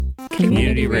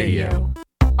Community Radio.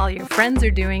 All your friends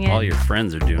are doing it. All your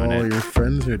friends are doing All it. your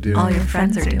friends are doing All it. your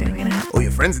friends are doing it. All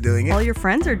your friends are doing it. All your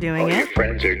friends are doing it.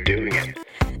 Friends are doing it.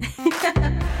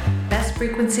 Best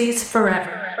frequencies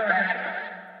forever.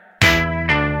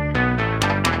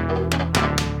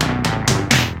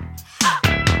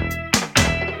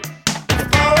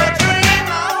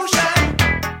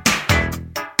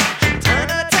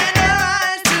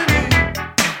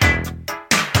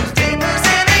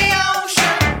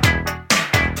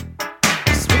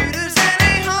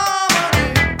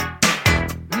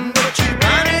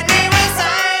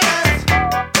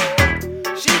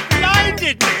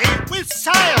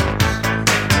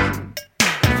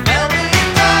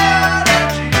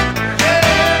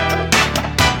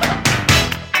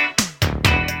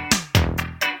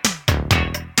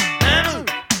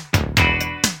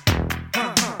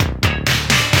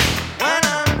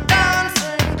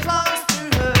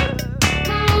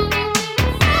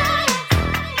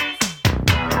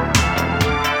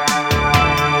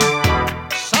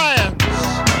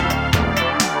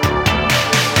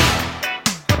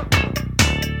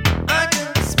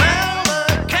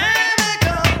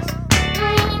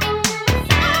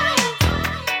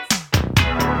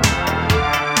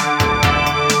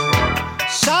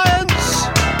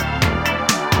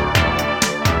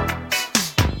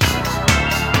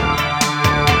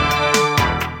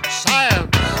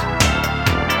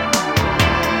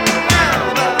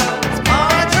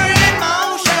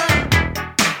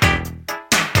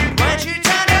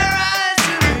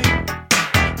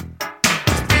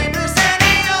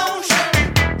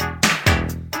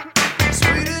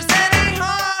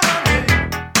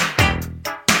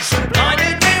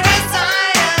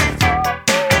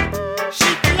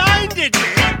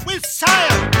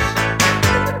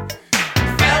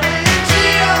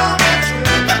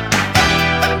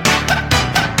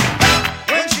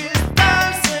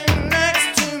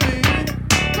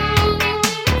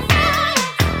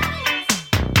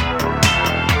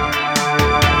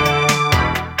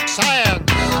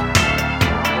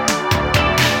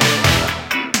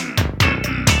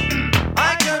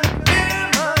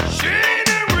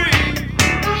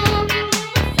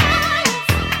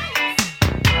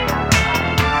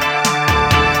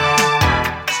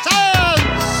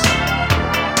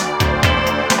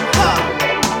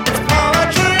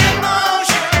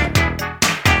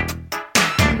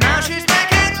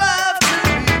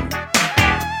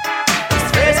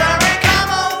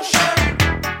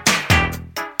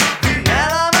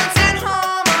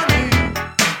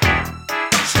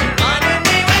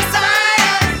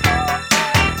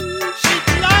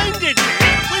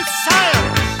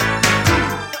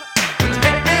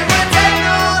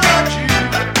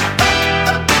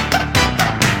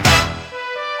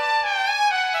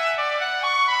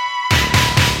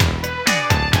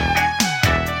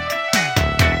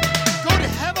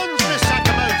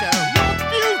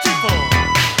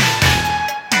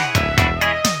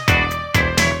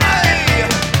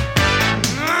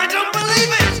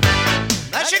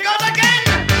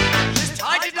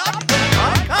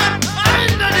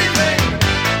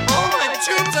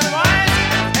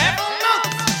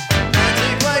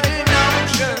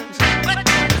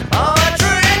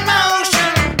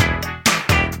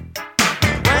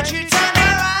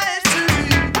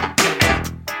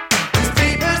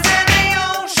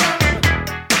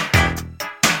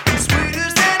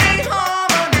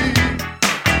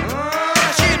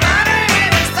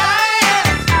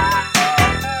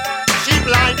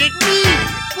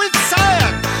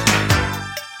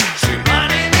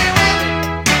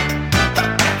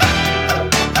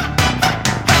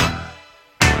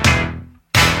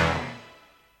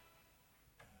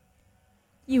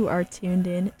 You are tuned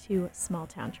in to Small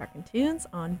Town Truck and Tunes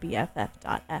on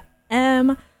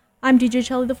BFF.FM. I'm DJ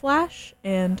Chelly the Flash,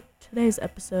 and today's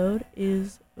episode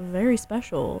is very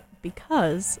special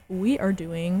because we are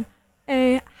doing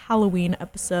a Halloween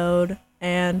episode,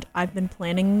 and I've been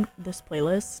planning this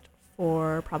playlist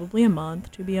for probably a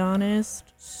month, to be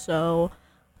honest, so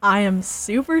I am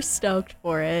super stoked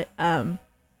for it. I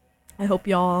hope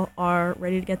y'all are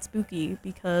ready to get spooky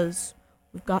because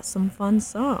we've got some fun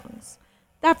songs.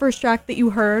 That first track that you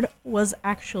heard was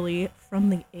actually from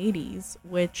the 80s,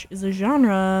 which is a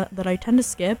genre that I tend to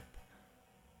skip,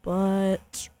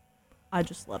 but I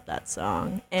just love that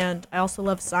song. And I also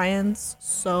love science,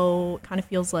 so it kind of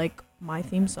feels like my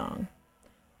theme song.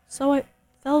 So it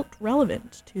felt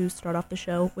relevant to start off the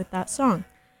show with that song.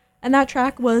 And that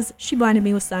track was She Blinded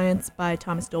Me with Science by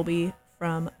Thomas Dolby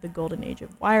from the Golden Age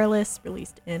of Wireless,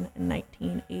 released in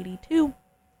 1982.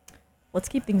 Let's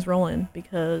keep things rolling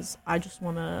because I just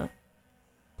want to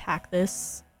pack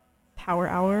this power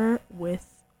hour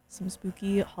with some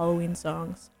spooky Halloween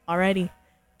songs. Alrighty,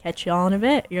 catch y'all in a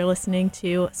bit. You're listening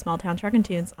to Small Town Truckin'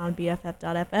 Tunes on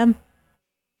BFF.fm.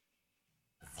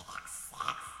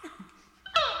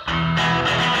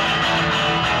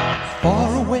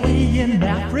 Far away in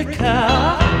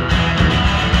Africa,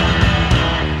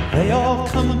 they all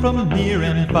come from near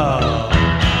and far.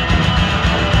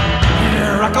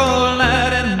 Rock all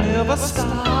night and never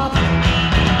stop,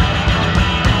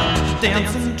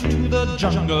 dancing to the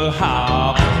jungle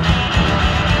hop.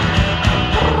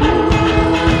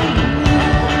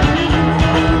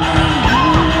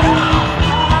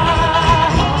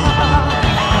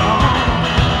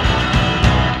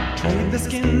 Trade the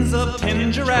skins of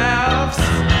 10 giraffes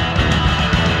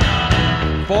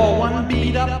for one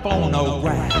beat up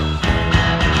phonograph.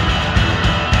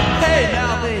 Hey,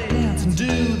 now they dance and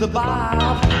do the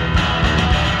bob.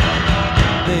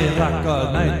 They rock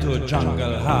all night to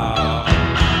jungle hop.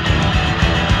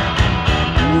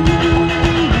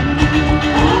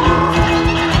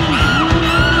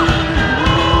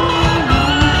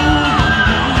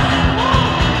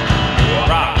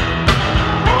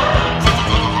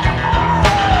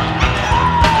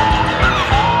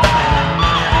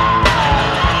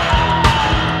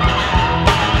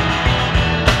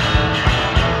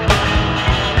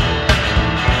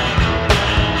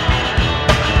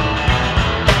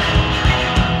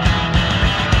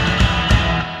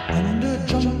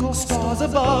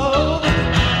 Above,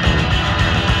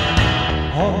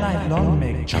 all night long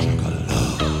make jungle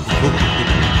love.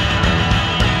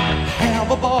 Have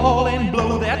a ball and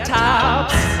blow their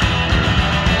tops.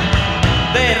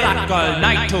 They rock all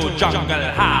night to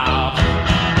jungle hop.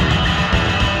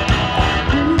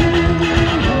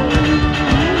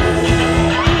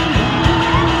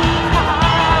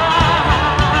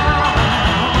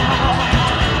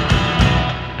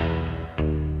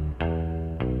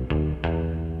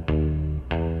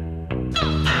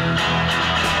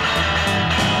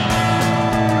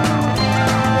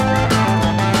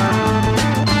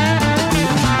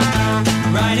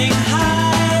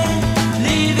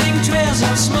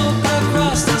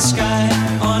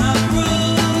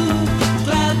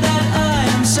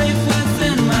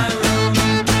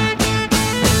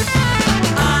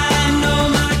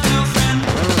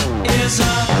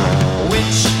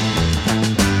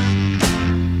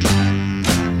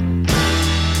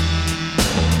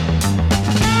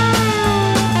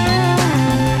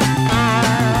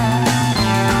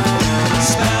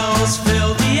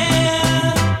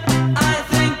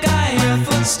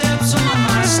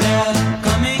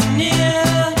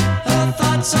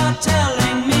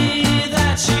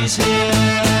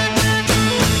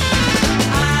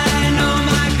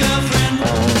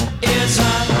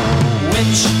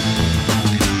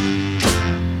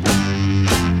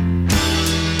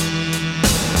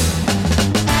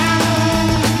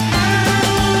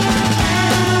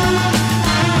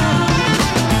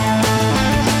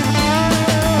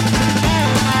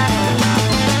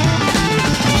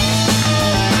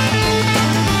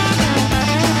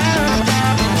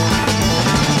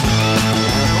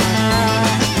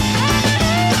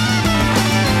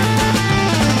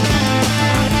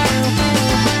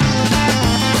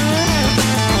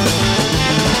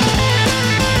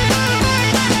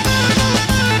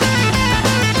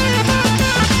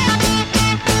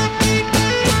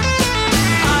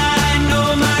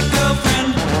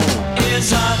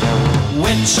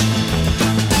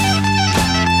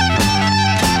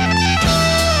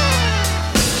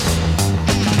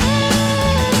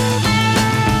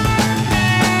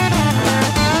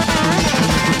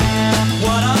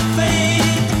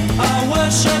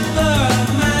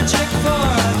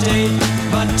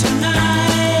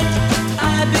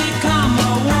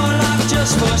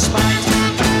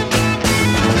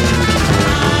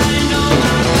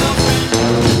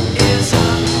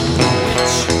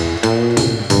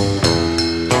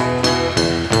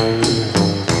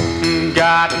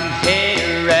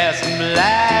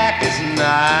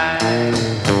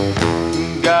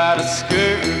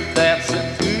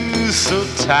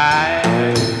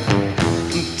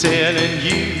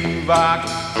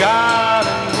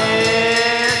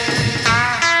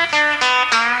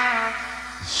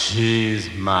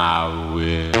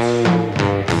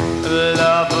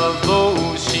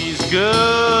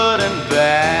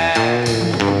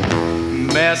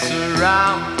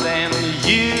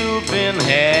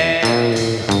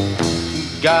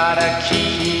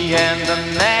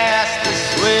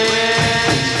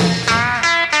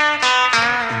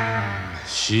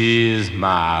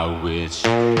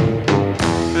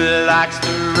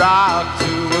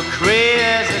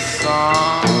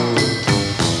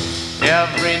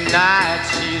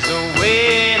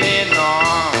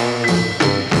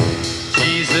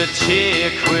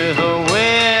 chick with a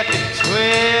wicked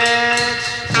twitch.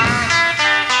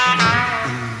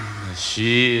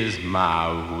 She's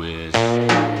my witch.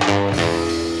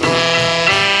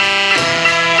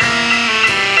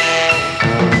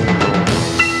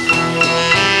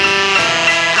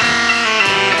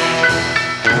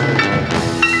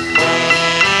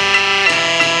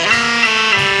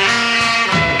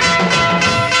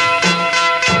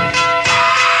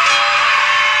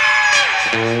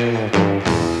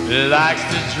 Likes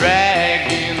to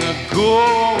drag in the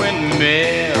going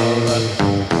mill,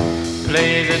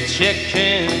 play the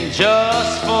chicken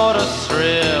just for the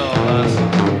thrill,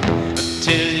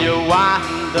 till you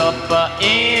wind up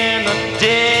in a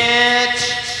ditch.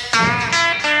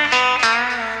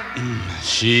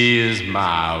 She is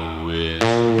my witch.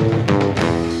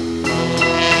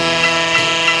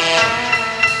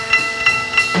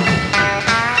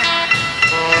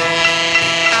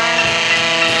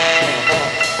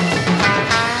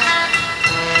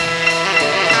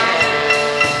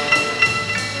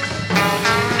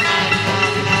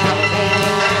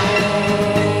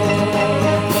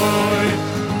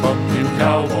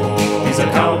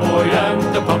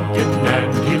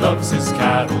 His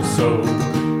cattle so,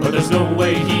 but there's no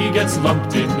way he gets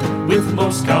lumped in with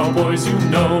most cowboys you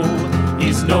know.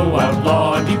 He's no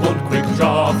outlaw and he won't quick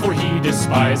draw, for he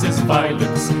despises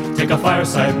violence. Take a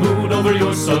fireside moon over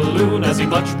your saloon, as he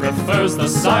much prefers the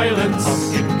silence.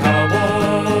 Pumpkin cowboy,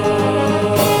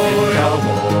 pumpkin cowboy.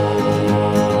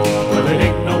 Well, it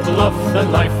ain't no bluff that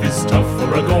life is tough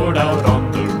for a gourd out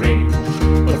on the range,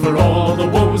 but for all the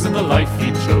woes in the life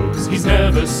he chose, he's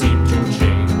never seemed to change.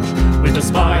 With a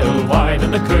smile wide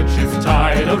and a kerchief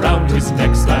tied around his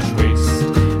neck/waist,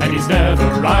 and he's never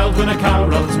riled when a cow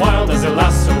runs wild, as he'll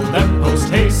lasso them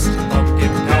post-haste.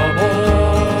 Pumpkin cowboy,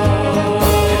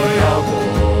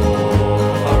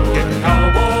 pumpkin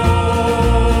cowboy,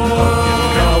 pumpkin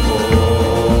cowboy.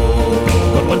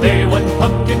 But one day when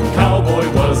Pumpkin Cowboy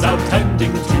was out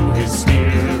tending to his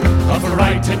steer, a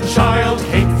frightened child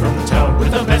came from town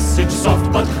with a message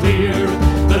soft but clear.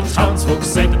 The townsfolk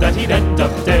said that he'd end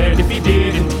up dead if he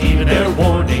didn't heed their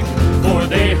warning, for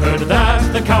they heard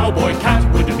that the cowboy cat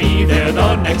would be there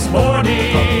the next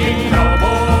morning. Pumpkin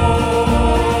cowboy.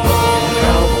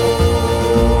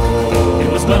 It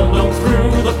was well known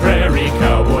through the prairie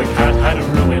cowboy cat had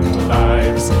ruined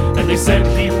lives, and they said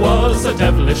he was a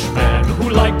devilish man who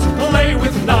liked to play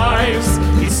with knives.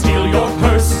 He'd steal your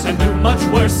purse and do much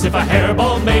worse if a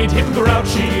hairball made him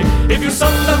grouchy. If you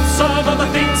summed up some of the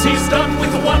things he's done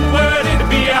with one word, it'd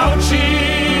be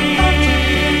ouchie.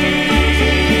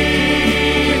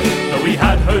 Though we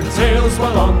had heard tales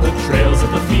while on the trails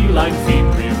of the feline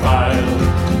fiend reviled,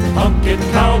 Pumpkin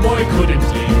Cowboy couldn't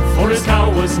leave, for his cow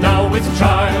was now with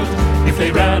child. If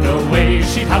they ran away,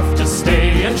 she'd have to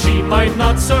stay, and she might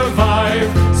not survive.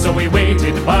 So we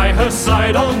waited by her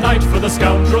side all night for the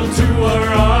scoundrel to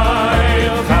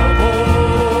arrive. Cowboy,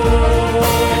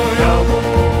 cowboy,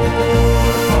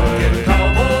 pumpkin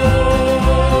cowboy,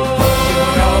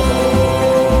 cowboy.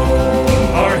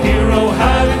 Our hero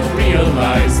hadn't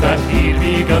realized that he'd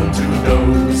begun to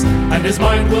doze, and his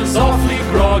mind was awfully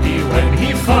groggy when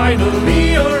he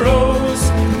finally arose.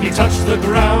 He touched the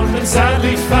ground and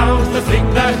sadly found the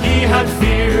thing that he had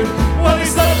feared. While he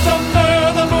slept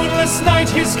under the moonless night,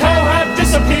 his cow had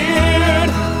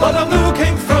disappeared. But a moo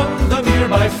came from the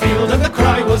nearby field, and the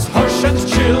cry was harsh and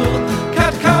chill.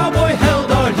 Cat Cowboy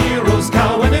held our hero's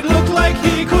cow, and it looked like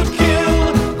he could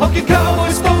kill. Pumpkin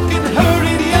Cowboy spoke in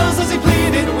hurried yells as he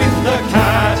pleaded with the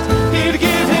cat. He'd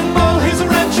give him all his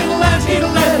ranch and land, he'd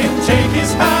let him take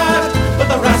his hat. But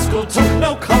the rascal took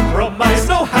no compromise,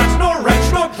 no hat, nor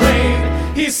ranch, nor plane.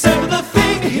 He said the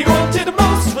thing he wanted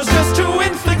most was just to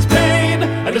inflict pain.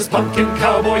 And as Pumpkin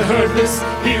Cowboy heard this,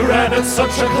 he ran at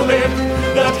such a clip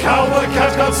that Cowboy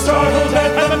Cat got startled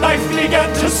and the knife began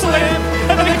to slip.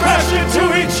 And then they crashed into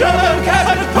each other,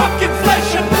 cat and pumpkin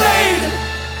flesh and blade.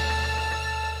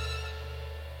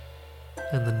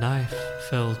 And the knife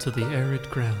fell to the arid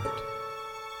ground,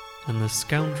 and the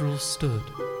scoundrel stood,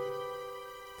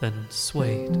 then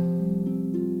swayed.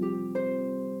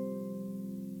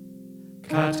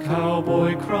 Cat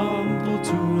Cowboy crumpled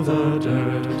to the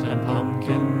dirt, and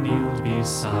Pumpkin kneeled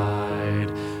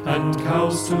beside, and Cow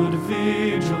stood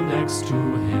vigil next to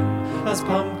him as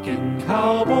Pumpkin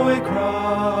Cowboy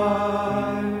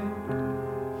cried.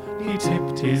 He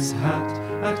tipped his hat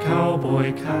at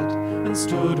Cowboy Cat and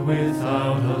stood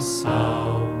without a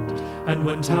sound. And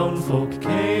when townfolk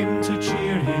came to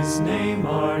cheer his name,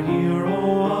 our hero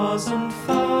wasn't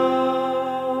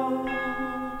found.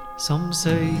 Some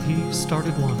say he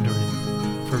started wandering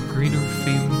for greener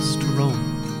fields to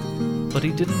roam, but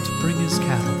he didn't bring his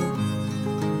cattle,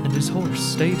 and his horse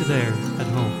stayed there at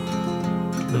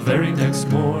home. The very next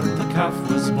morn the calf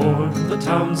was born, the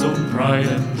town's own pride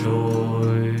and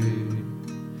joy.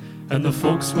 And the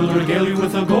folks will regale you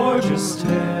with a gorgeous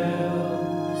tale.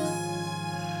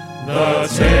 The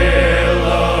tale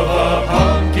of a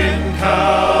pumpkin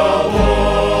cowboy.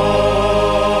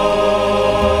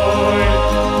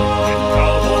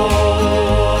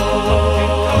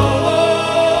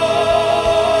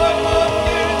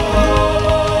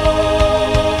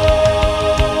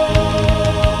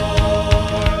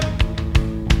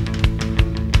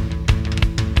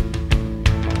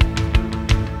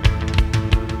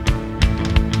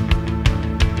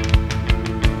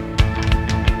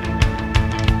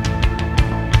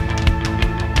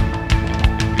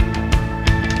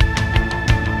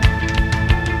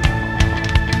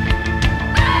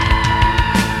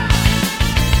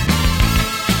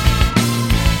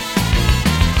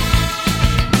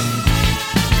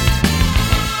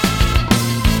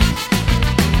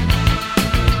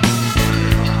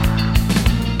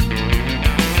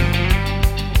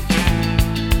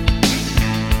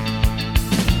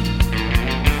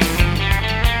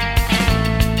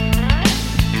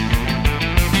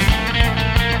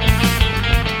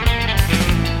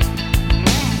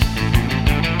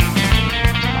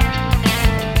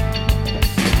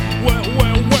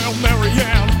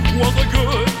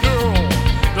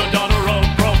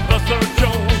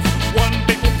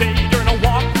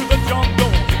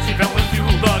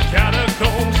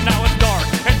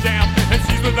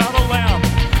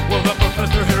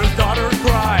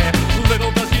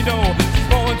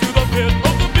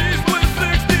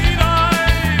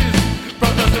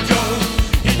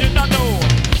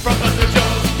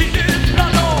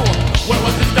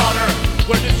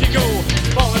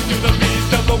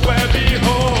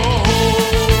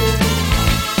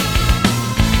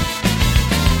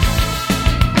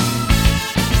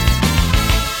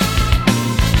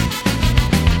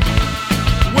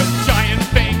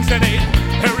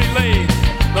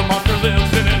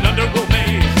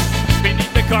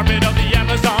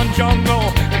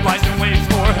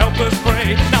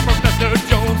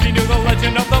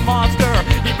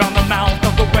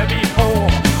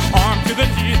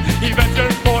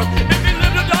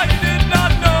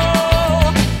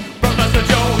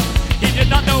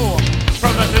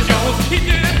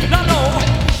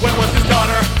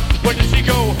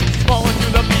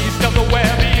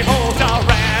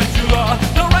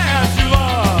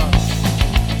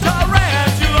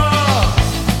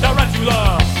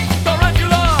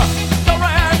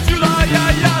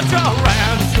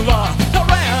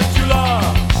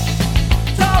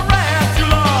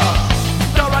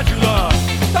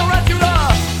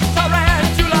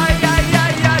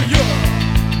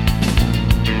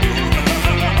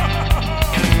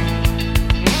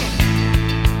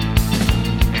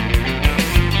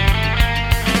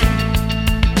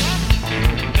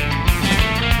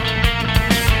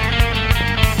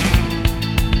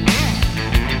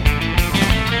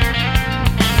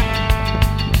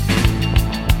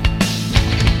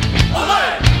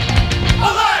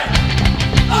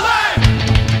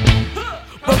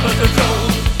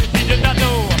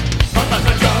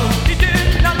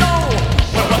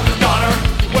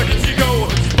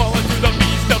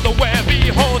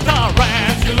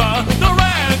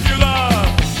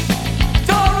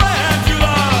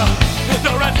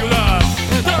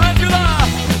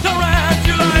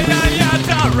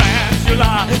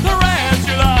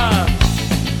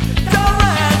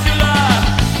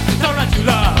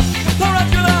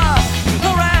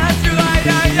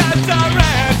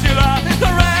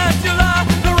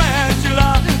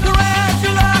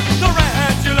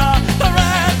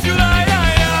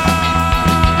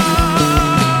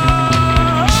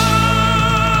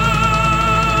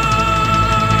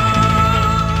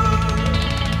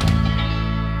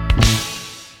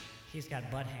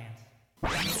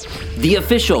 The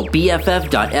official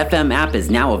BFF.FM app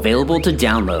is now available to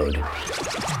download.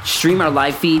 Stream our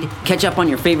live feed, catch up on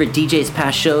your favorite DJ's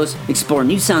past shows, explore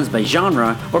new sounds by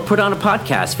genre, or put on a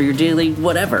podcast for your daily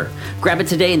whatever. Grab it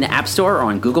today in the App Store or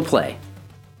on Google Play.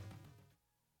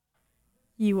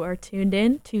 You are tuned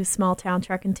in to Small Town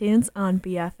Truckin' Tunes on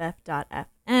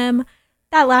BFF.FM.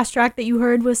 That last track that you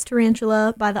heard was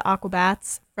Tarantula by the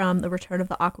Aquabats from The Return of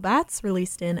the Aquabats,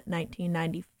 released in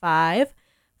 1995.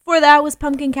 Before that was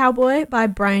Pumpkin Cowboy by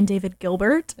Brian David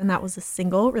Gilbert, and that was a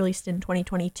single released in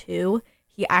 2022.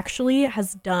 He actually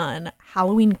has done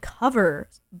Halloween cover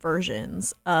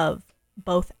versions of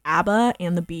both ABBA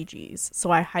and the Bee Gees,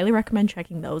 so I highly recommend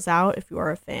checking those out if you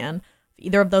are a fan of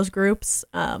either of those groups.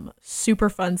 Super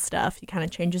fun stuff. He kind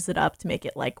of changes it up to make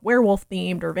it like werewolf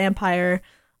themed or vampire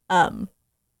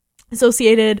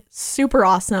associated. Super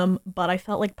awesome, but I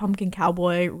felt like Pumpkin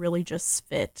Cowboy really just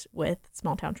fit with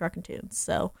Small Town Truckin' Tunes.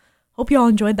 So hope you all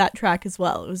enjoyed that track as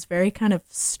well. It was very kind of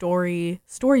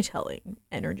storytelling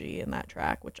energy in that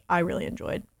track, which I really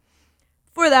enjoyed.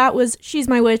 Before that was She's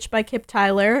My Witch by Kip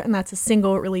Tyler, and that's a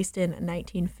single released in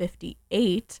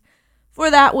 1958.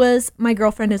 Before that was My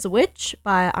Girlfriend is a Witch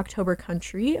by October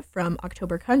Country from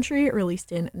October Country,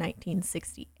 released in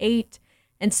 1968.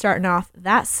 And starting off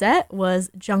that set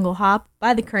was Jungle Hop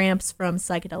by The Cramps from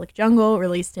Psychedelic Jungle,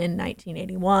 released in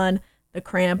 1981. The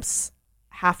Cramps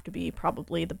have to be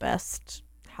probably the best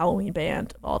Halloween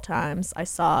band of all times. I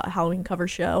saw a Halloween cover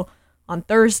show on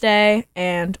Thursday,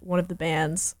 and one of the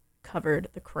bands covered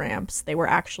The Cramps. They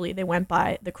went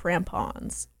by The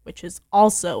Crampons, which is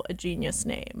also a genius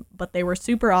name, but they were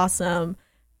super awesome,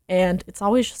 and it's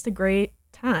always just a great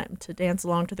time to dance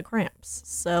along to The Cramps.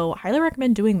 So highly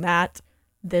recommend doing that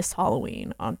this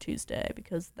Halloween on Tuesday,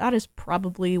 because that is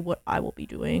probably what I will be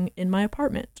doing in my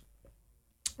apartment.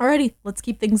 Alrighty, let's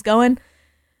keep things going.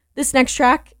 This next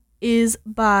track is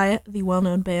by the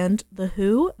well-known band The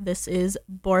Who. This is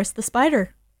Boris the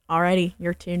Spider. Alrighty,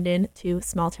 you're tuned in to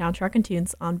Small Town Truckin'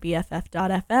 Tunes on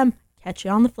BFF.FM. Catch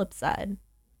you on the flip side.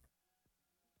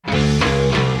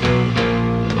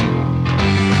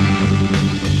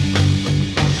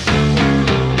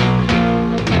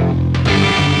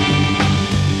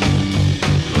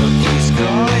 He's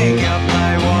calling up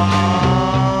my wall.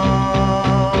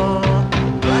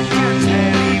 Black and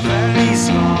very, very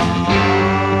small.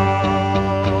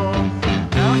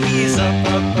 Now he's up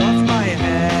above my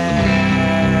head,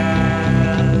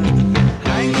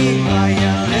 hanging by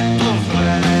a little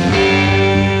thread.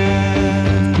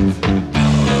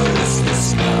 Boris the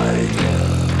Spider.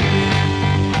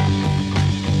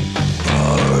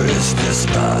 Boris the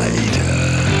Spider.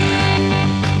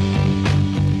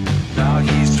 Now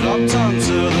he's dropped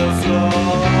onto the floor,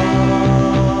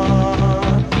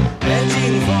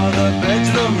 heading for the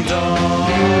bedroom door.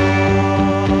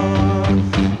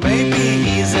 Maybe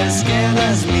he's as scared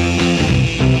as me.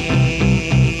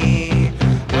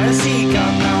 Where's he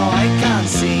gone now? I can't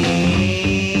see.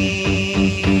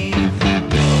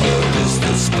 Boris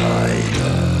the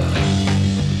Spider.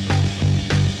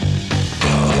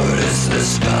 Boris the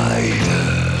Spider.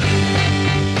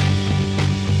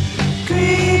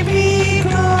 Creepy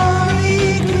crawly,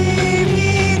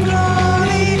 creepy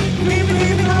crawly, creepy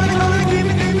crawly,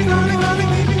 creepy crawly,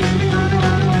 creepy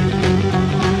crawly.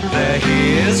 There he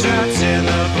is, wrapped in a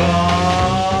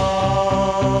ball.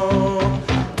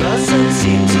 Doesn't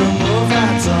seem to move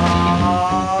at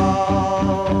all.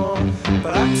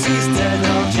 Perhaps he's dead,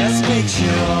 I'll just make sure.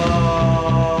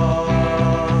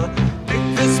 Pick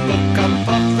this book up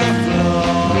off the floor.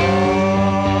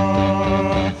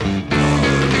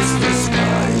 Boris the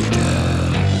Spider.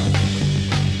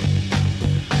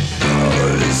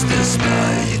 Boris the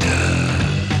Spider.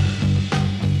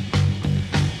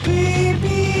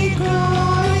 Creepy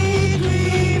crawly,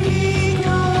 creepy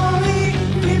crawly,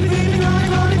 creepy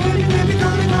crawly, creepy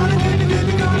crawly, creepy crawly,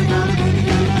 creepy crawly.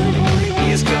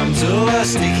 He's come to a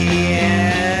sticky end.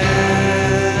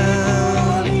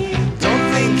 Don't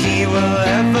think he will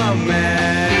ever mend.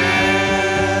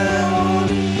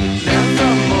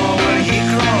 Nevermore will he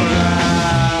crawl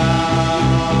round.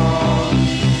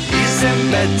 He's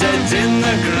embedded in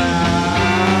the ground.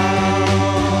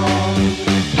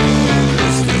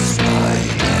 Boris the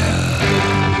Spider.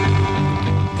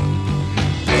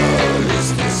 Boris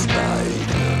the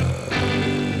Spider.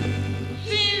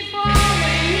 She's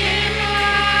falling in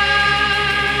love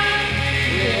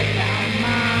with a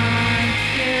monster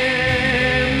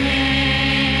man.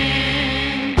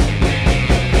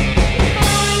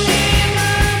 Falling in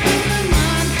love with a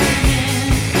monster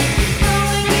man.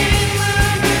 Falling in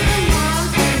love with a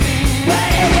monster man. Well,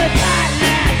 it was hot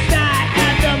last night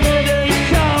at the movie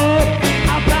show.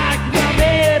 I packed my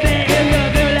baby in the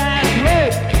very last row.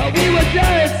 We were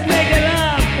just making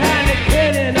love, kind of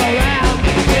kidding around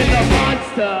in the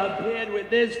monster pit with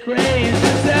this crazy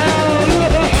sound.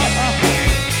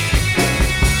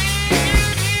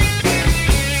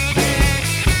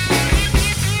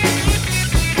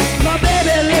 My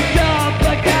baby looked up, a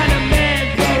kind of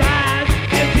mesmerized,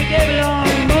 and she gave it all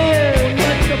moan,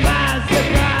 much to my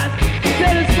surprise. She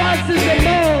said his boss is the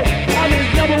moan, I'm his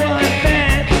number one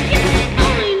fan. She's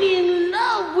falling in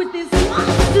love with this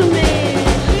monster man.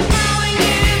 She's falling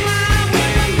in love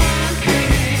with a monster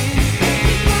man.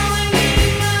 She's falling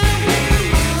in love with a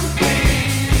monster man.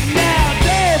 Now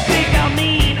don't be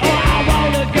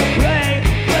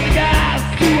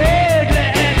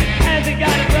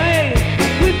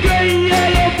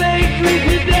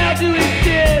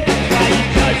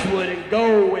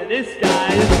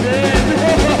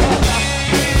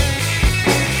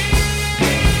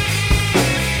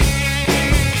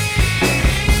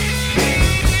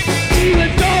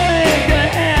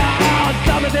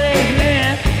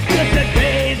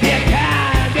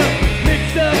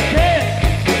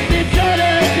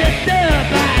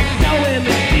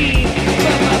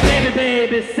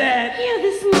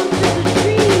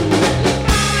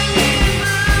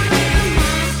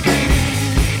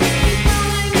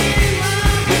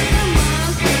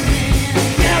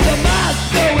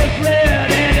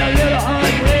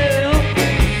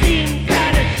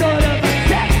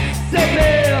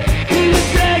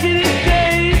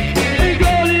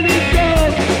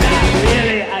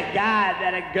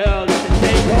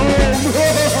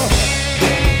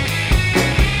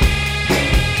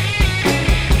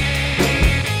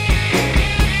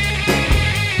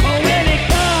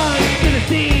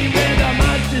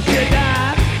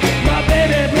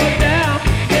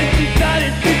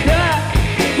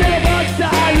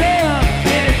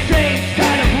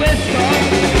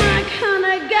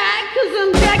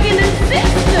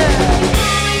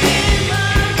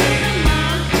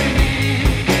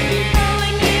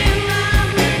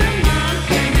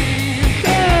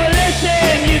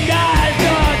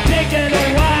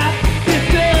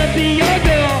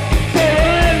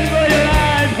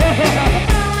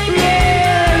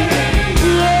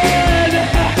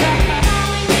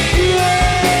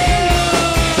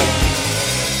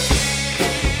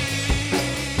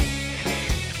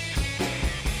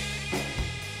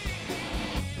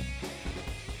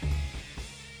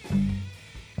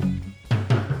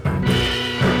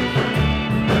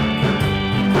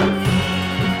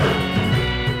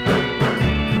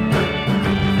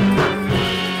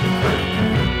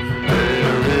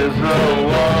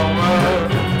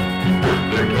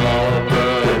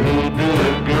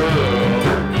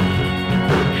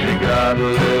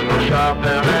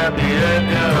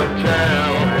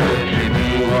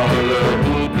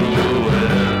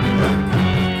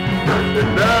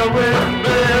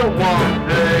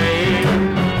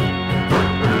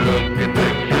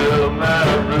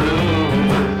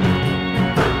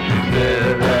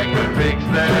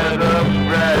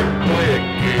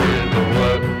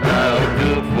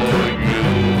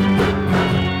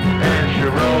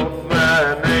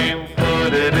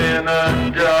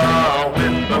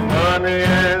Money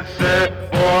and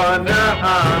said, boy, now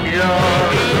I'm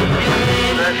yours.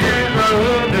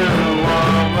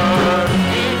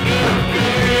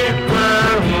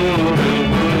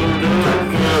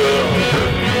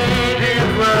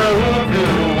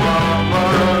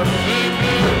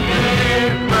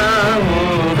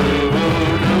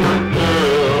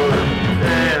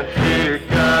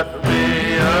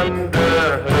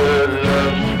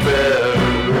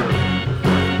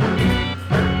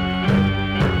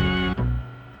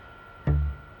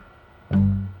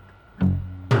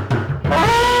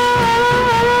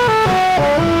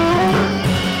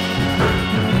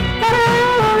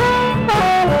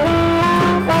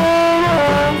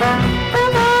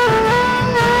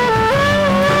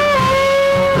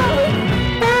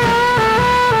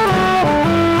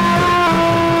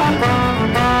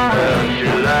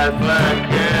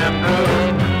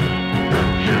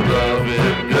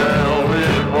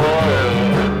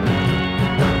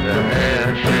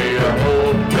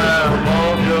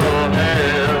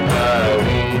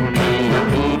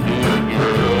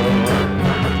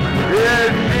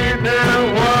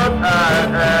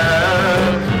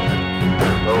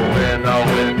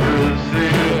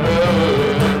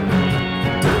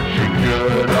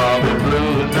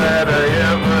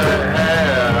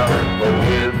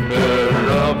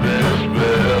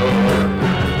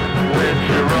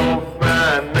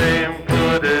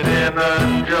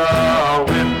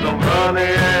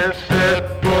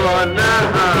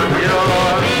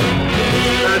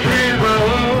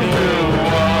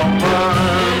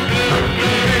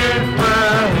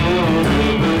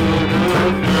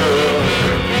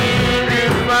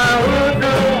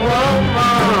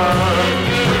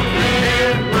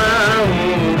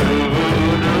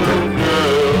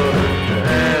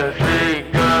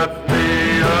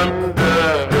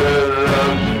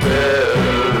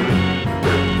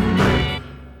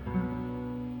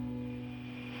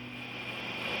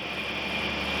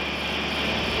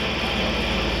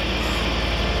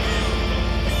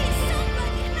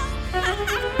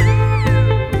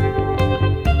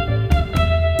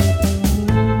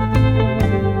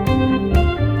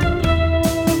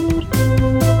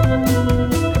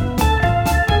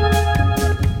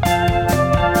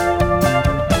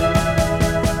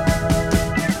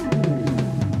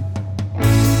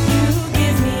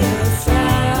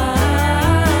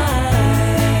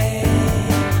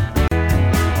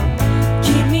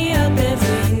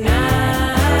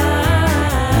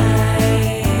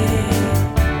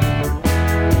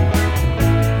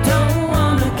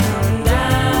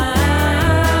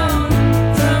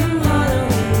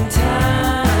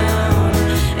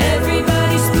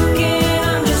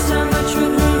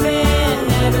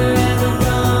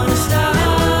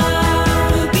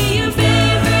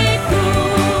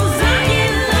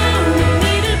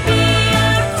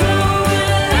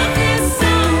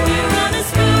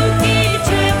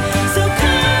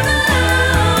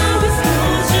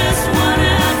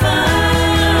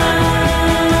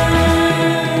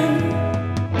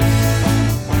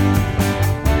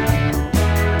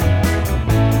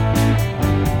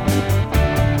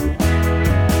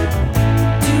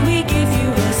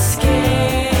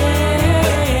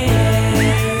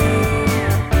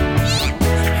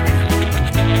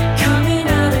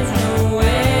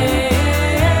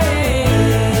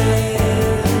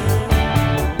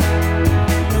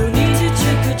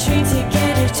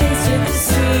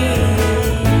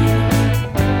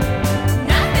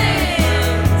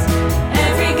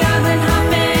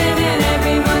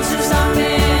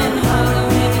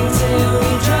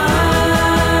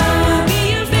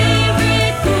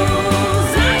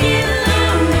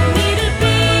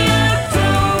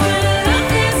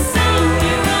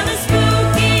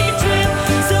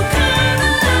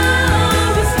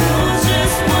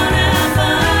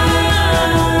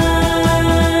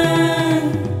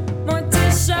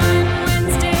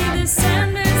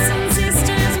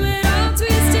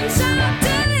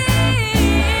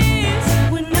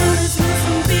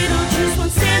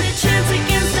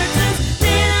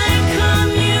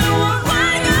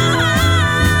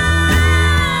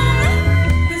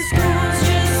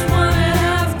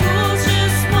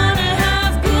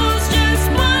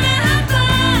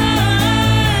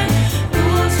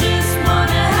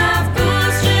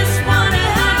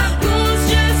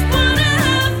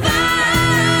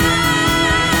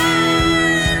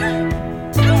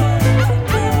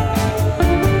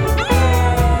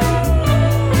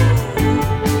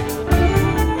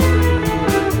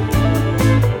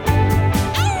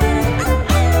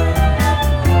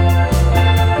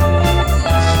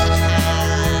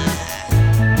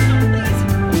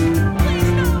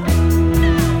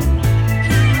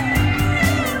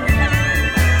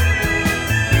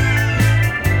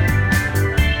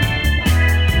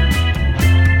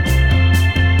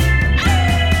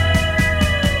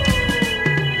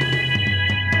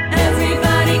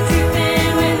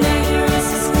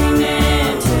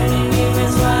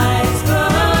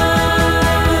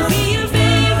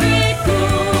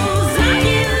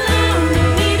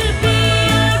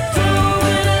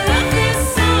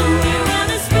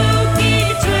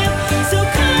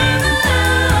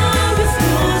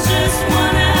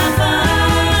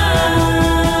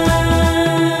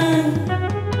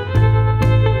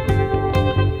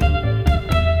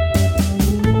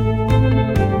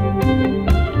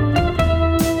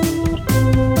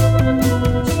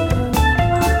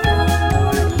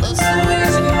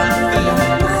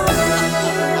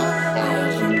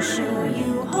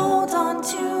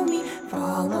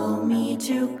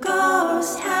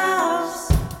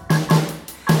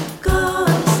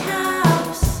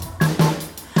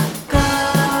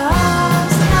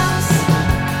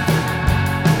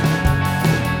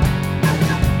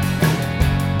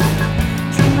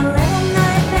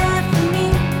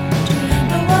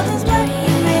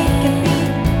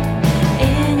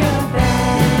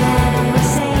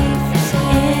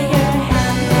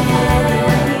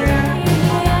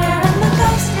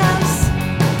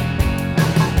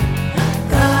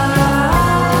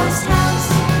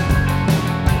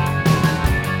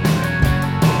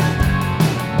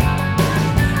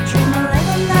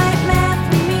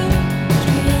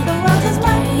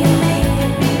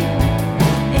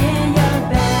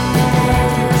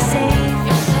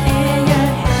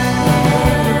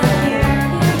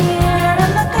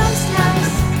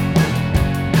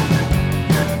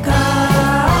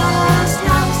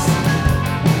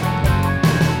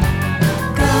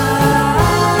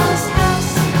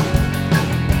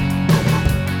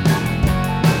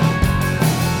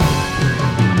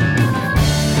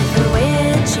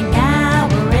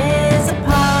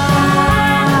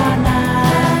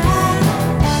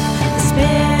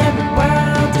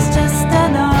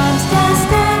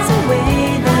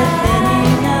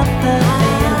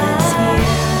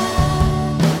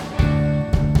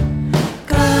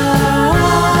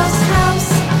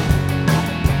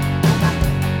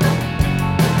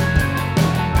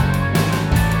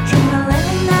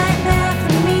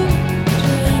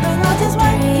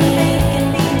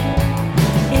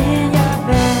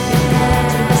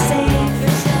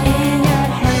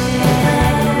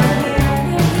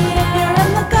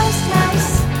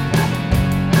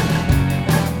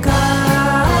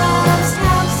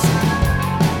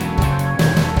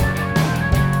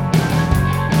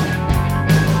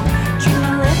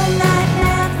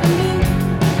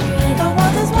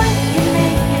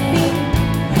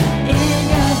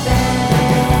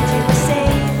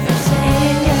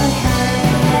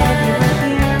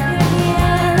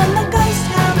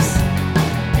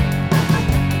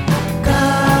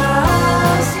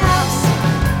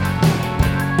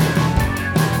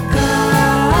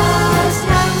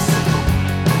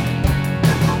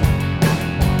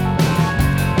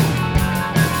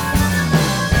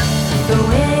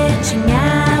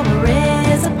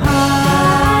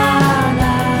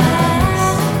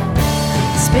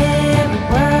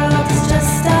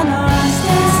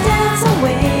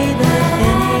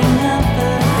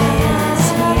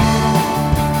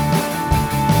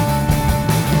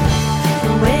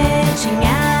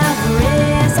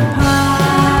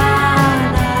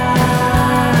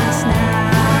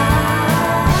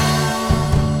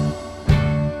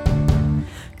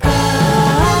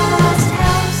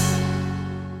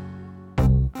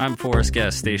 Forrest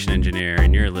Guest, station engineer,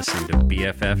 and you're listening to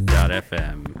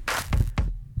BFF.FM.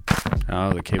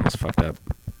 Oh, the cable's fucked up.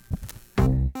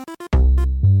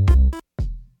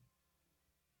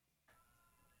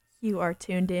 You are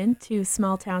tuned in to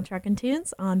Small Town Truckin'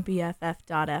 Tunes on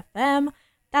BFF.FM.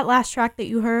 That last track that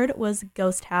you heard was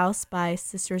Ghost House by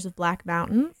Sisters of Black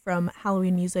Mountain from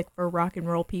Halloween Music for Rock and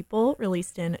Roll People,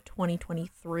 released in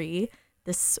 2023.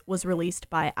 This was released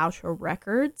by Outro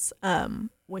Records,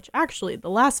 which actually the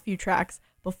last few tracks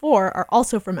before are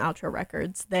also from Outro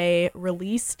Records. They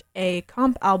released a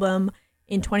comp album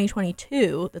in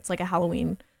 2022 that's like a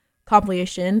Halloween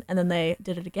compilation, and then they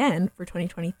did it again for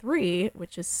 2023,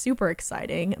 which is super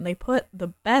exciting, and they put the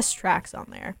best tracks on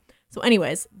there. So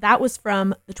anyways, that was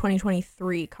from the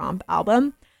 2023 comp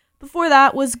album. Before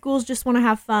that was Ghouls Just Want to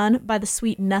Have Fun by the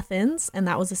Sweet Nothins, and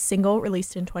that was a single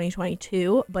released in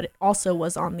 2022, but it also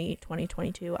was on the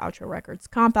 2022 Outro Records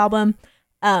comp album.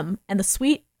 And the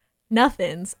Sweet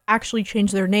Nothins actually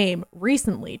changed their name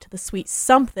recently to the Sweet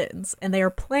Somethins, and they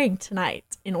are playing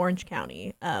tonight in Orange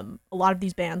County. A lot of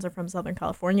these bands are from Southern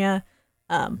California,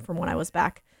 from when I was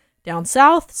back down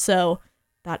south, so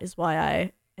that is why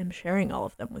I am sharing all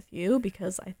of them with you,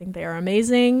 because I think they are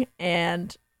amazing.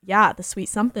 And yeah, the Sweet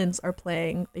Somethins are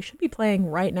playing. They should be playing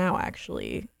right now,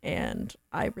 actually, and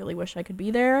I really wish I could be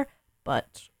there,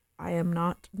 but I am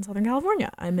not in Southern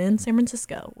California. I'm in San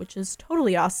Francisco, which is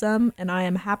totally awesome, and I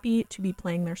am happy to be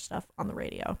playing their stuff on the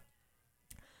radio.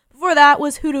 Before that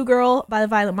was Hoodoo Girl by the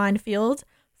Violent Mindfield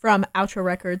from Outro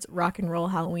Records' Rock and Roll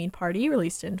Halloween Party,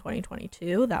 released in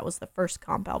 2022. That was the first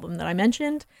comp album that I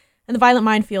mentioned. And the Violent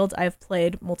Mindfield I've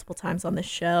played multiple times on this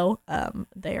show.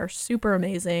 They are super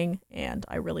amazing, and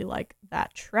I really like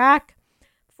that track.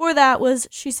 Before that was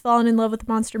She's Fallen in Love with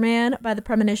the Monster Man by the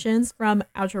Premonitions from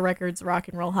Outro Records' Rock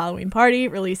and Roll Halloween Party,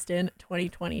 released in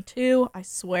 2022. I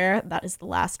swear that is the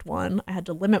last one. I had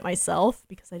to limit myself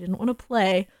because I didn't want to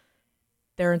play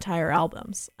their entire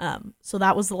albums. So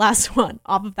that was the last one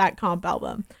off of that comp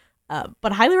album.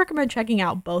 But I highly recommend checking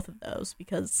out both of those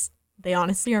because they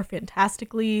honestly are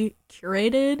fantastically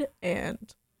curated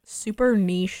and super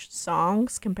niche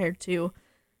songs compared to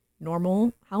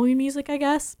normal Halloween music, I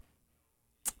guess.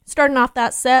 Starting off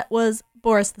that set was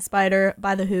Boris the Spider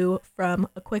by The Who from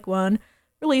A Quick One,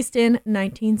 released in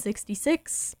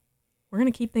 1966. We're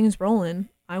going to keep things rolling.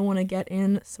 I want to get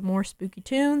in some more spooky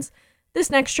tunes. This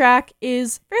next track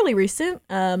is fairly recent,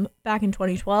 back in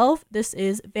 2012. This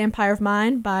is Vampire of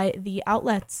Mine by The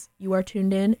Outlets. You are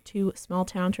tuned in to Small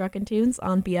Town Truckin' Tunes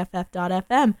on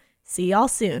BFF.FM. See y'all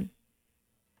soon.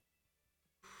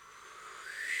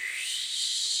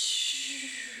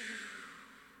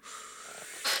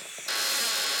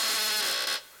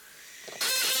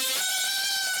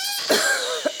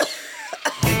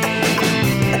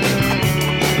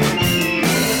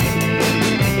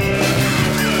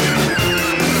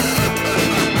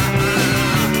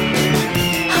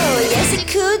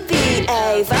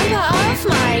 A vampire of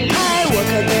mine. I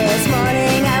woke up this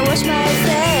morning, I washed my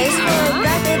face, looked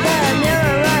back at the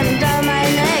mirror running down my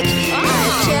neck. I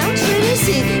can't really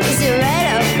see, is it red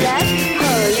or black?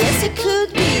 Oh yes, it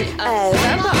could be a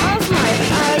vampire of mine.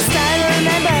 I still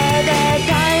remember that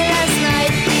party last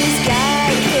night. This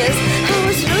guy kissed, I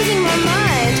was losing my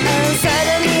mind, and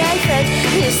suddenly I felt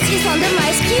his teeth under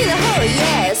my skin. Oh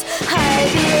yes, I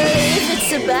believe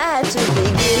it's about to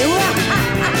begin.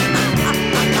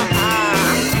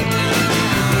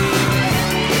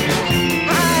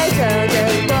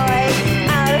 The boy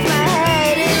out of my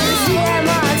head is a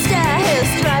monster who's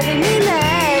driving me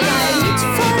mad. I need to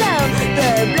follow the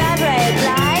black red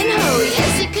line. Oh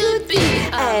yes, it could be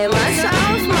a monster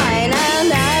of mine. And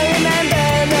I remember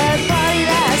the party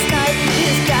last night.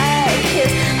 This guy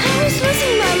kissed, I was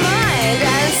losing my mind,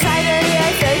 and suddenly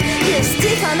I felt his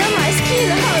teeth under my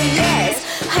skin. Oh yes,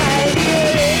 I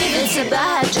believe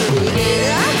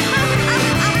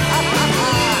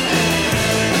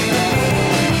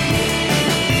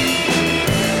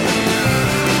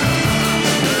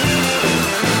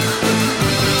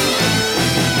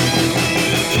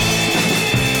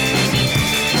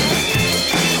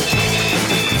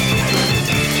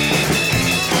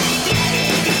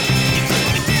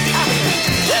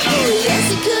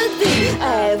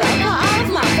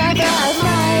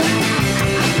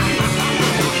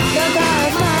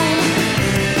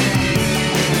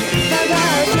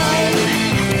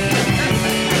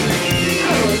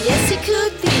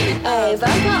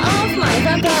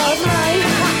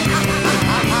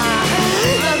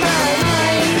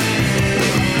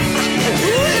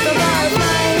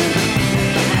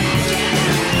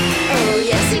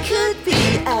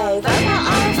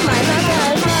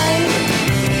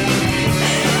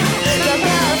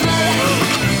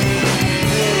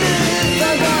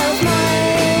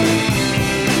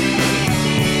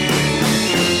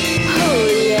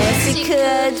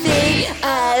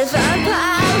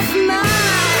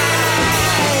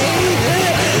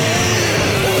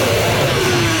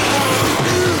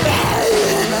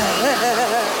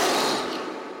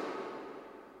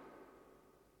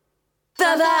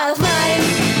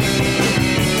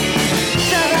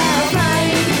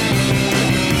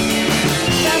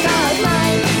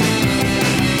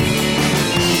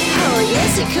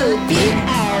it could be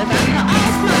album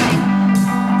of mine.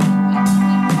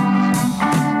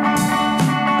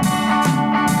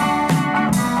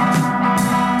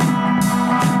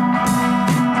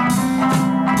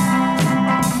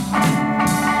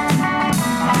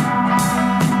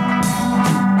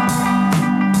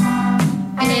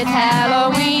 It's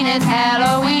Halloween, it's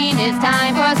Halloween, it's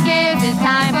time for scares, it's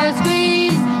time for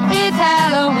screams. It's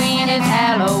Halloween, it's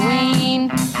Halloween.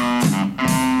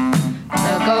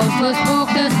 The ghosts will spook,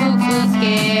 the spooks will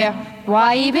scare.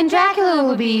 Why even Dracula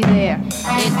will be there.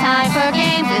 It's time for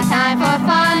games, it's time for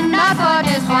fun. Not for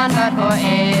just one, but for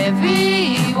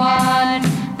everyone.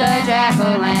 The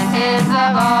jack-o'-lanterns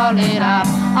are all lit up.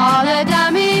 All the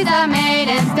dummies are made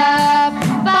and stuff.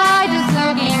 By just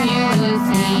looking you will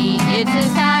see it's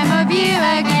this time of year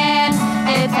again.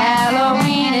 It's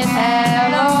Halloween, it's Halloween.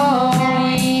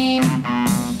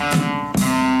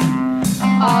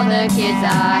 All the kids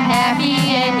are happy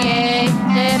and gay.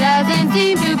 There doesn't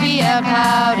seem to be a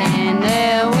cloud in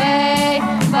their way.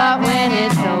 But when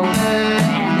it's over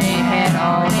and they had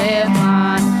all their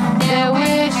fun, they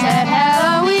wish that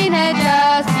Halloween had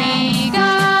just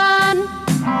begun.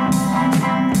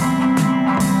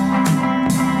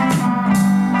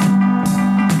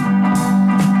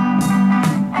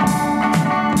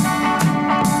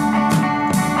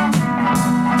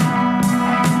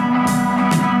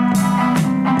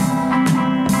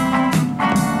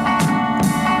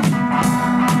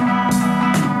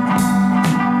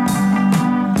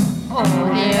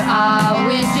 There are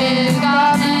witches,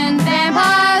 goblins,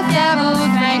 vampires,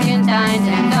 devils, Frankensteins,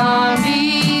 and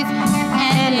zombies.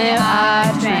 And there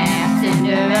are tramps,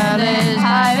 Cinderellas,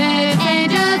 pirates,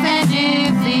 angels, and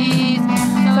gypsies.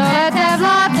 So let's have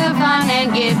lots of fun and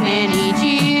give many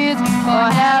cheers, for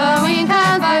Halloween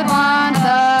comes but once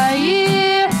a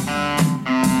year.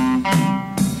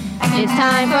 It's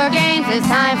time for games, it's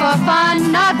time for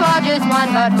fun, not for just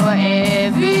one, but for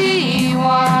everyone.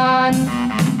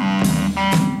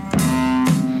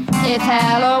 It's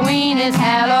Halloween, it's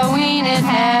Halloween, it's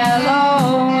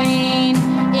Halloween.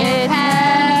 It's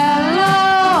Halloween.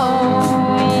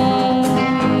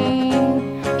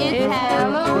 It's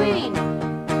Halloween.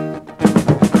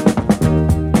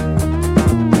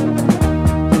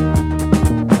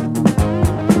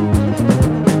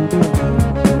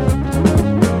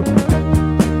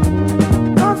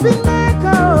 Nothing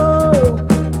echo.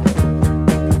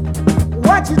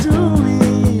 What you doing?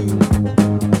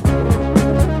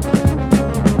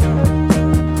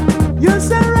 You're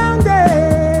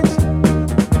surrounded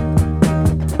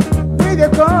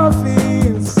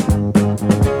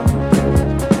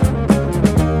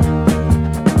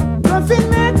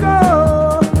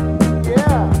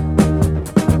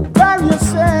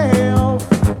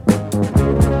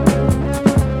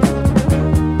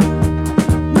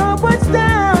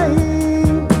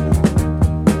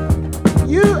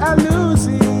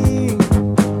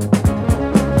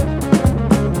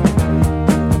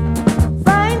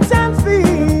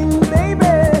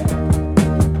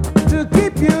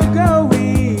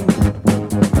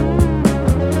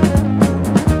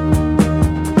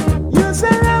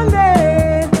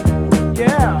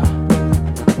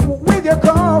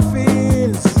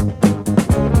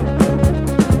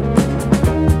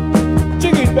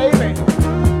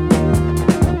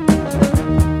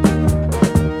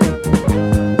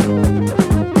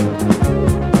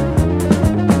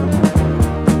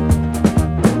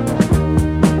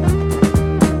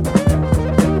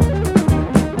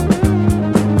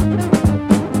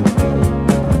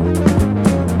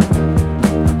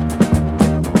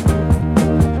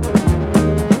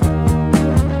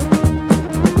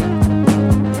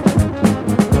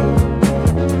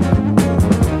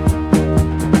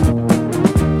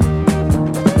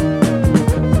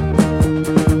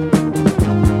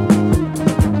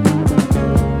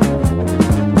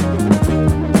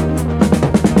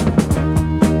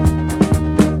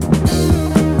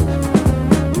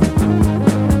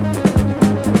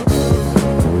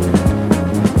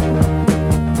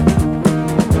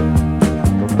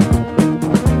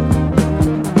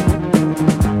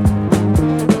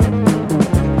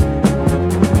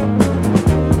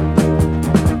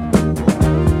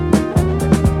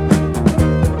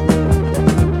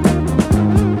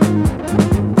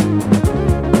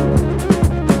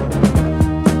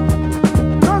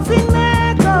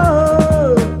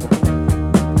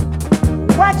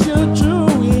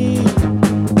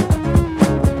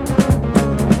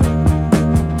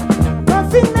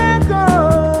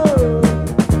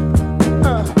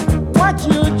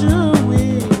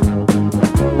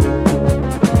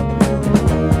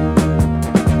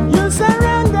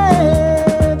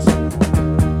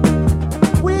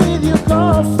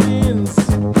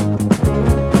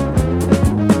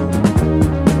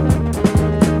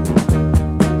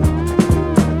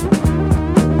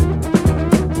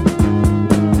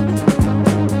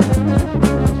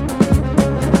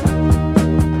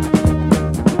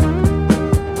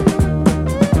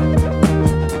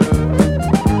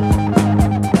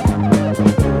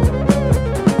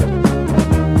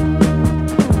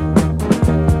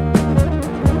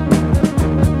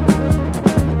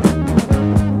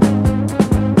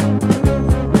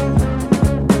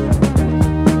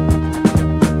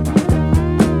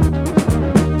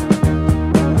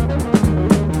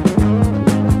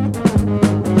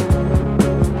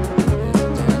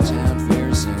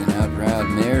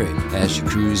she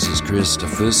cruises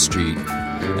Christopher Street.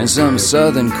 And some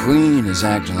southern queen is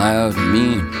acting loud and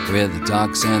mean where the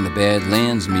docks and the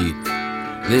Badlands meet.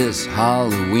 This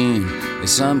Halloween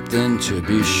is something to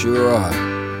be sure,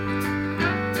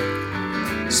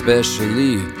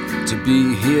 especially to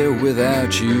be here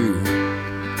without you.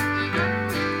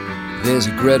 There's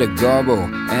a Greta Garbo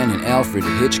and an Alfred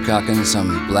Hitchcock and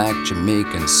some black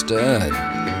Jamaican stud.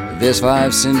 There's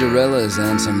 5 Cinderellas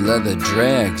and some leather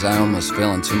drags. I almost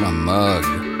fell into my mug.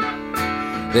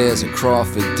 There's a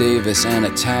Crawford Davis and a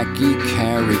tacky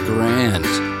Cary Grant,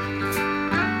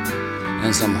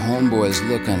 and some homeboys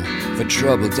looking for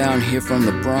trouble down here from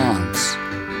the Bronx.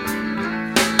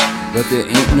 But there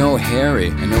ain't no Harry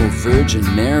and no Virgin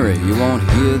Mary. You won't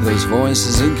hear those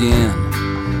voices again.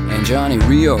 And Johnny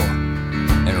Rio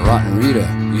and Rotten Rita,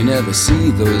 you never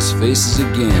see those faces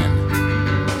again.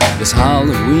 This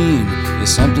Halloween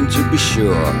is something to be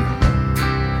sure,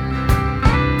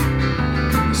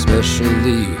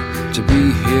 especially to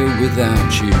be here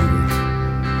without you.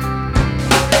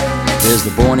 There's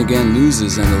the Born Again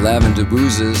Losers and the Lavender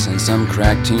Boozers and some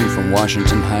crack team from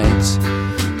Washington Heights.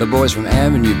 The boys from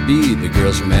Avenue B, the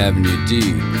girls from Avenue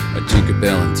D, a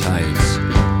Tinkerbell in tights.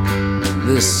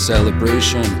 This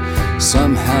celebration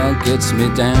somehow gets me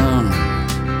down,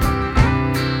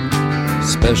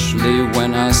 especially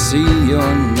when I see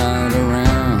you're not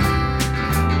around.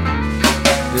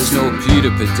 There's no Peter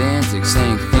Pedantic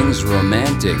saying things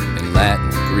romantic in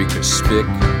Latin, Greek, or Spic.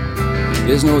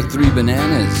 There's no 3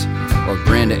 Bananas or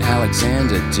Brenda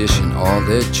Alexander dishing all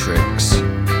their tricks.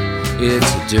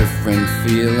 It's a different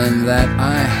feeling that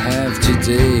I have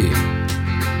today,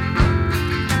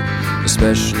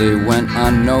 especially when I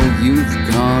know you've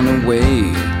gone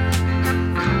away.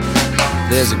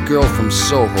 There's a girl from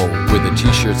Soho with a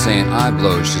t-shirt saying I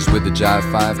blow. She's with the Jive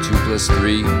 5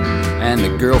 2+3. And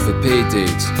the girl for pay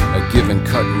dates are giving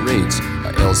cut rates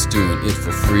or else doing it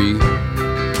for free.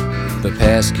 The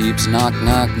past keeps knocking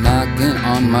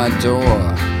on my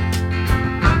door,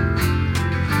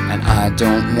 and I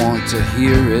don't want to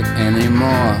hear it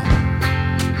anymore.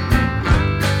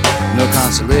 No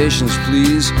consolations,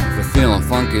 please, for feeling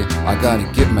funky. I gotta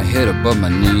get my head above my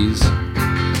knees.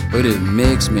 But it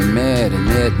makes me mad and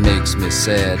that makes me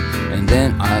sad, and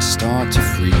then I start to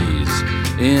freeze.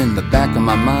 In the back of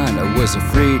my mind I was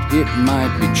afraid it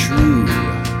might be true.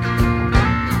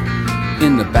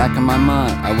 In the back of my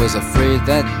mind I was afraid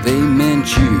that they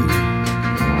meant you.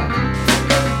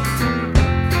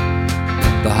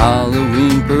 The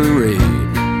Halloween parade.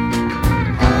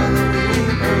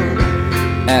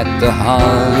 At the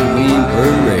Halloween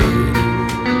parade.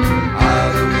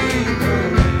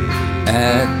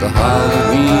 At the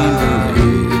Halloween parade.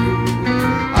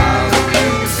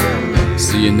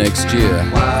 See you next year at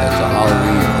the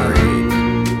Halloween parade.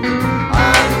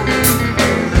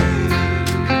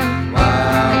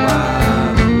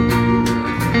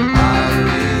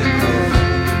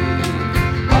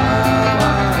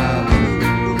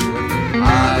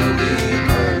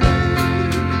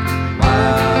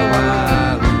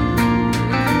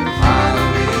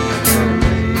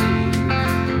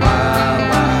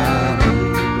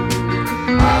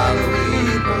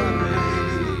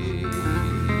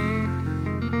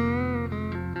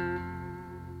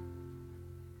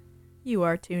 You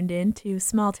are tuned in to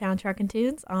Small Town Truckin'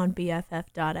 Tunes on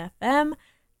BFF.FM.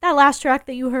 That last track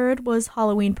that you heard was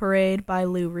Halloween Parade by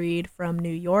Lou Reed from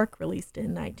New York, released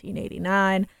in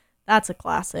 1989. That's a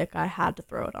classic. I had to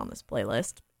throw it on this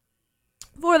playlist.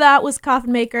 Before that was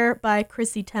Coffin Maker by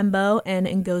Chrissy Tembo and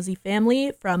Ngozi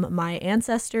Family from My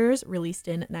Ancestors, released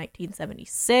in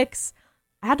 1976.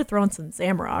 I had to throw in some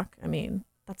Zamrock. I mean,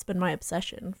 that's been my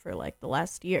obsession for like the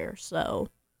last year, so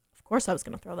of course I was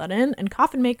going to throw that in. And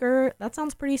Coffin Maker, that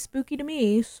sounds pretty spooky to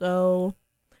me, so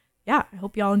yeah, I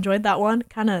hope y'all enjoyed that one.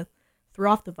 Kind of threw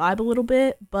off the vibe a little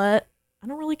bit, but I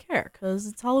don't really care because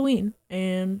it's Halloween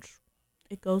and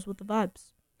it goes with the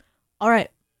vibes.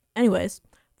 Alright, anyways,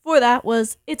 before that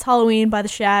was It's Halloween by the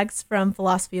Shags from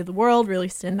Philosophy of the World,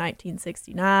 released in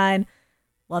 1969.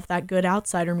 Love that good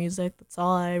outsider music. That's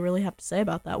all I really have to say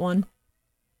about that one.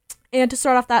 And to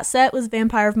start off that set was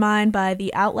Vampire of Mine by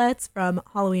The Outlets from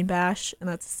Halloween Bash, and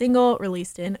that's a single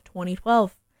released in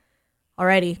 2012.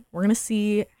 Alrighty, we're going to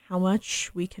see how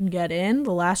much we can get in.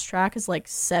 The last track is like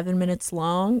 7 minutes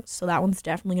long, so that one's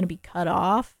definitely going to be cut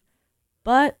off.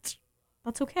 But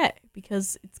that's okay,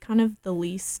 because it's kind of the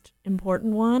least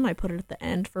important one. I put it at the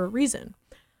end for a reason.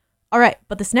 Alright,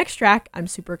 but this next track I'm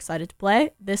super excited to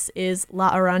play. This is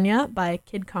La Araña by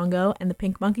Kid Congo and the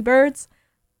Pink Monkey Birds.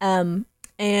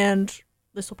 And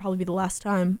this will probably be the last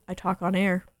time I talk on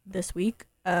air this week.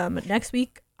 Next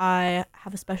week, I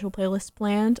have a special playlist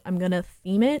planned. I'm going to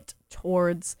theme it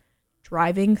towards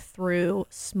driving through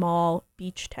small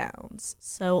beach towns.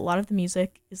 So a lot of the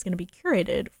music is going to be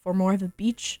curated for more of a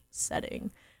beach setting.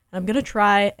 And I'm going to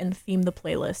try and theme the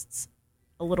playlists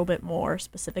a little bit more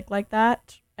specific like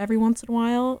that every once in a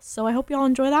while. So I hope y'all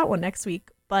enjoy that one next week.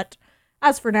 But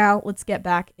as for now, let's get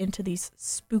back into these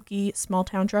spooky small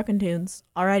town truckin' tunes.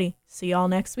 Alrighty, see y'all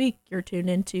next week. You're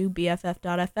tuned into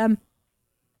BFF.FM.